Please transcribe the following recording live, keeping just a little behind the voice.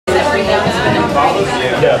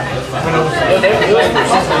Yeah.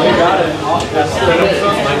 We got it.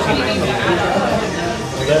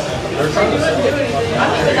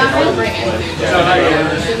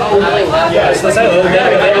 Yeah, so that's what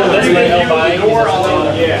they'll buy.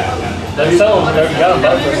 Yeah. They're selling, they've got them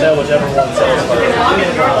both for sale, whichever one sells first.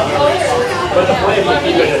 But the plan would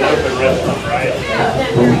keep it an open restaurant, right?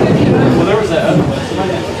 Well, there was that other one.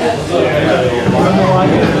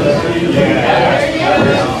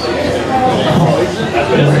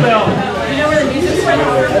 You know where the music's from?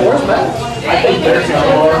 I think there's the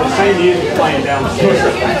same music playing down the street.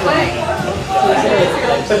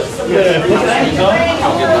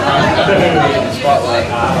 Spotlight.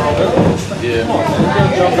 Yeah.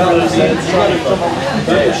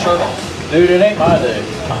 Dude, it ain't my day.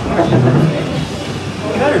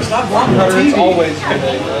 Cutter, stop blocking the TV. It's always your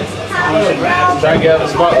day. Try to get out of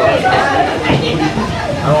the spotlight. I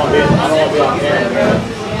don't want to be on camera.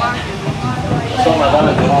 It's on my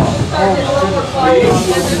line.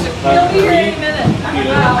 He'll be here any minute.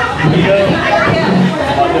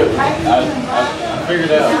 I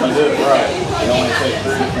figured out if I do it right, it only takes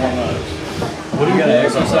 3 to 4 months. What do you got to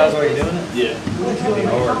exercise while you're doing it? Yeah.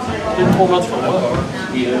 Did 4 months for what?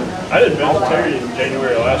 I did military in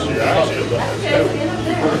January last year. I actually did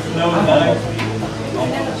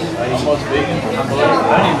Almost vegan.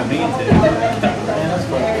 I didn't even mean to.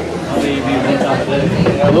 I'll eat one time a day.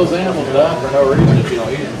 Yeah, those animals die for no reason if you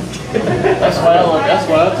don't eat them. That's why I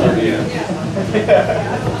told you.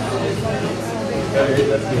 Gotta get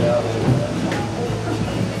that shit out of there.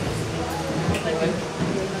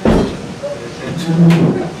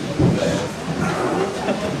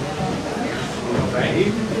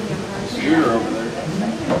 Scooter over there.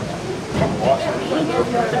 Watching the window.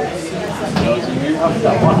 Knows in here. I'm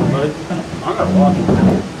gonna watch it.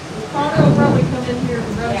 Connor will probably come in here and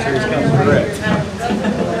run correct.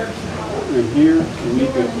 In here, and you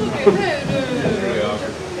go.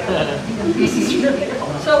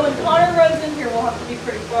 So when Connor runs in here, we'll have to be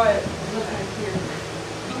pretty quiet.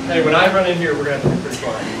 Hey, when I run in here, we're going to have to be pretty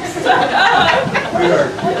quiet.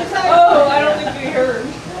 Oh, I don't think we heard.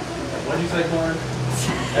 What did you say, Connor?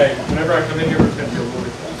 Hey, whenever I come in here, we're just going to feel really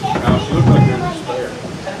quiet. She looked like there's just there.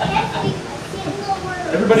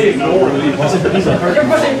 Everybody ignore me. Everybody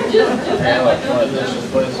just Yeah, like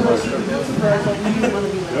this place.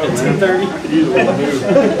 At 10:30. Use a little move.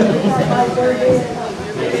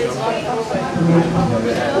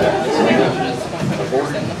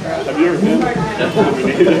 Have you ever been?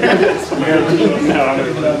 Me neither. No, I've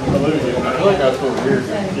never been. I feel like I was over here.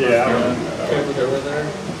 Yeah.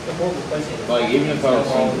 Like, even if I was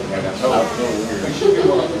home, like, I felt so weird. Man,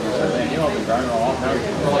 you don't have to grind all off now.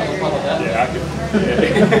 Yeah, I could.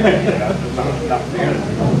 Yeah. Not good.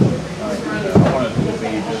 I wanted to be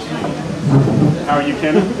just me. How are you,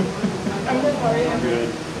 Kenna? I'm good, how are you? Good.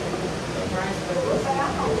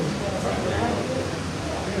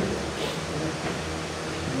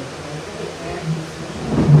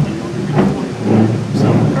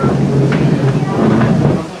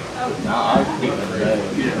 No, I keep it today.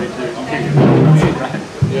 Yeah, me too. I'm kicking it.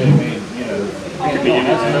 Yeah, I mean, you know. It could be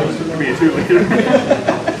anything. It could be a 2-liter.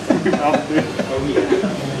 I'll do it.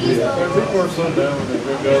 People are so down when they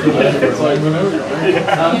go. It's like whenever you're drinking.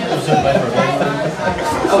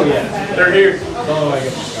 Oh, yeah. They're here.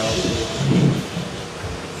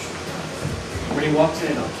 When he walks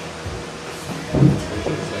in,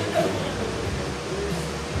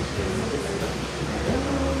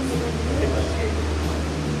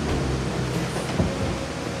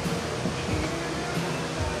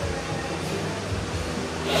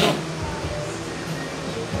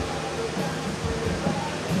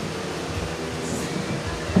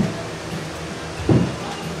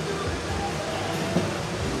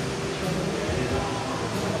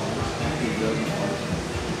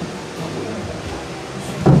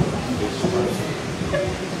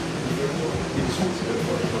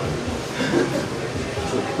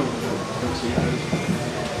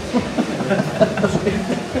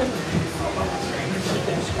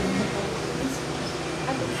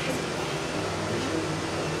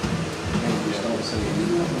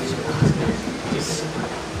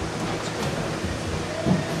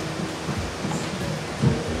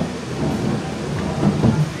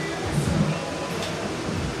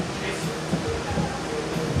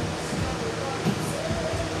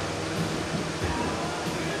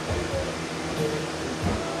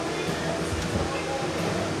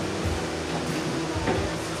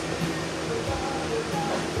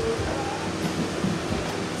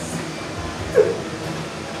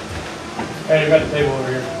 hey, you got the table over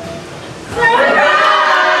here.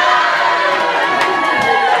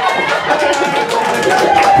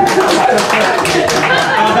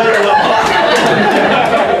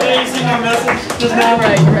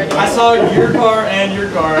 saw your car and your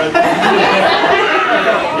car.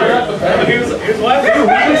 He was why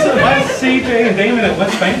is CJ and Damon at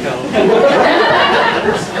West Banko? I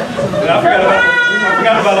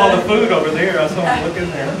forgot about all the food over there. I saw him look in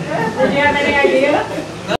there. Did you have any idea?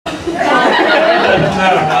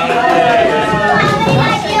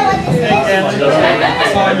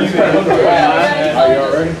 Are you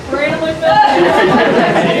all ready? Randomly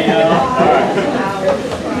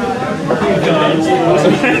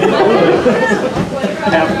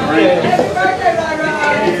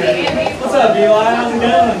What's up, Eli? How's it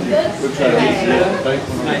going? We're trying to get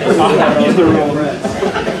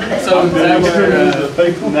So, is that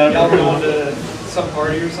where y'all going to some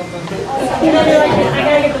party or something? I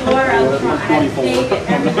gotta get the water out of the front. I have to take it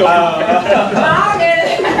every time. I'll get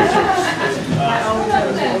it.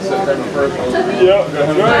 Yep,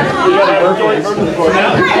 that's right. You gotta have a joint version for it.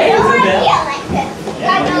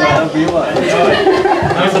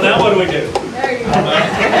 So now what do we do? There you go.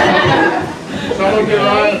 Someone get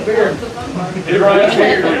Ryan a beer. Get Ryan a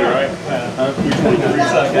beer, right?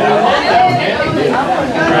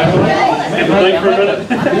 Get the link for a minute.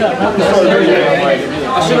 I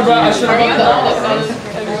should have brought the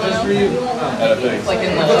just for you. Like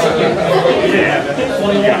in the Yeah.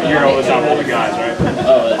 You got here all the time, all the guys, right?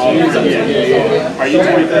 Oh, that's you. Yeah. Are you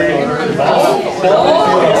 23?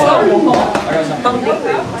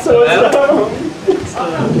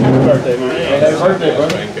 Birthday, man. Happy birthday, bro. I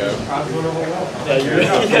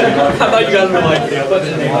thought you guys were like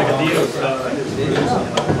a deal.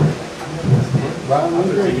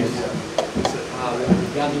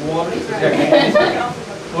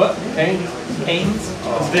 What? Canes? Canes?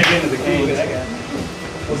 Let's dig into the canes.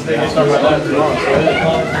 Let's dig into the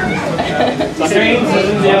canes is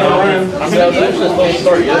in the other room. I was actually supposed to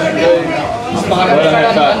start yesterday. But I had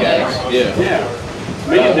cockeyes. Yeah. Yeah.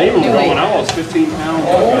 Me and Damon were going. I lost 15 pounds.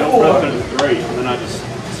 Up to 3, and then I just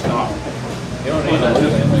stopped. You don't need that.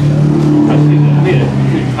 I need to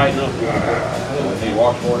tighten up. Need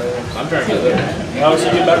washboard in. I'm trying to get there. Oh, so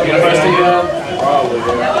you get back on the rest again? Probably, yeah.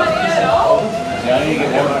 Yeah, I need to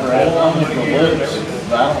get one for everyone for lips.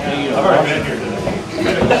 But I don't need a I've already been here today.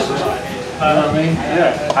 You know what I mean?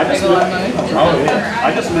 Yeah, I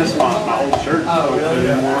just missed my old shirt. Oh, really?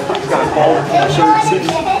 I got a collar for my shirt.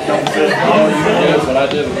 Don't fit. Yeah, but I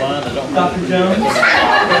did with mine. I don't Dr. Jones?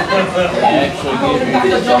 They actually give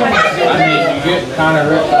you, I mean, you get kind of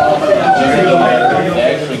ripped off. They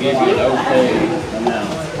actually give you an okay amount.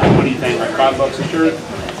 What do you think? Like $5 a shirt?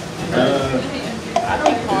 I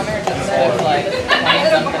think Connor just said like 20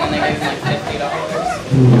 something and they gave him like $50.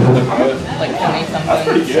 Like 20 something. That's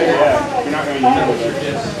pretty good, yeah. You're not going to use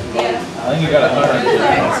it. I think you got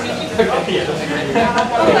 100.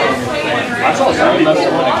 I saw somebody Must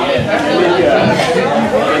have won again.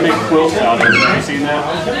 they make quilts out of it. Have you seen that?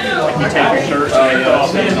 Like you take your shirt and they put off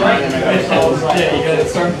the inside and they make quilts. Yeah, you got to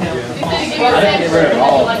start counting. I didn't get rid of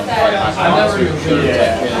all of them. Like my sponsored shirts.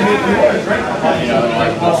 You know,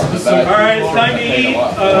 like the back. All right, it's time to eat.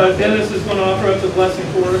 Dennis is going to offer up the blessing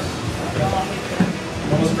for us.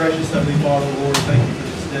 Most gracious Heavenly Father, Lord, thank you for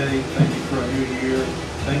this day. Thank you for a new year.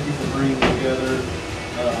 Thank you for bringing together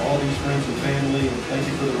all these friends and family. And thank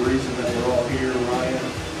you for the reason that we're all here. Ryan,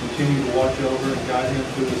 continue to watch over and guide him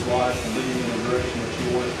through his life and lead him in the direction that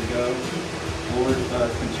you want us to go. Lord,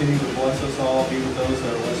 continue to bless us all. Be with those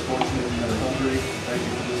that are less fortunate and that are hungry. Thank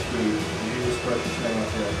you for this food. In Jesus' precious name I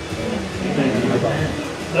pray. Amen.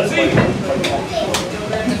 Let's eat.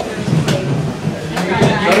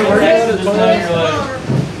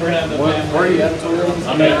 We're going to have the Where are you at, Toledo?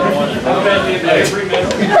 I'm at one.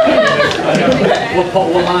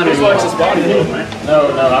 What line is like this body look, man? No,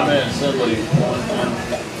 I'm in Assembly 1.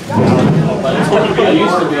 I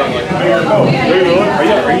used to be on like There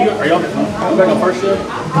you go. Are you on back on first shift?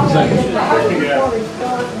 second shift. Yeah.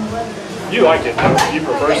 You liked it, though. You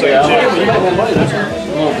prefer second Yeah, shift. you got one buddy, that's right.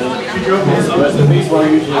 A little bit. But the beef are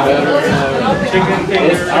usually better.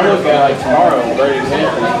 I look at like tomorrow, a great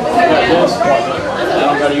example. I got this. I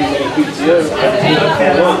don't got to use any PTO.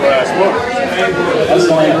 That's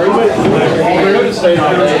the only reason. We're going to stay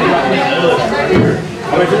all day.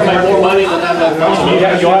 I mean, if you're going to make more money than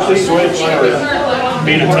that, you have to switch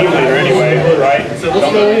being a team leader anyway, right?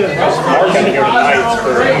 Mark had to go to nights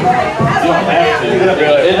for, you don't have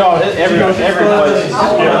to. Every place is different.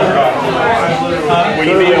 Will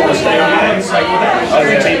you be able to stay on nights as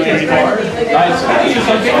a team leader? Nights.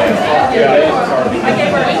 Yeah, it's hard.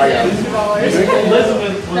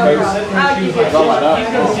 Elizabeth, when we were sitting there, she was like, he's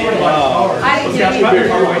going to see it like ours. I didn't get it.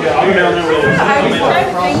 I'll be down there with I was trying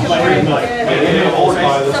to think of where you.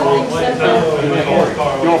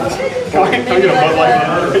 Can I get a Bud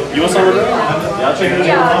Light? You want some of that? Yeah, I'll check it out.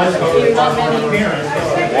 Yeah.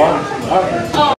 One.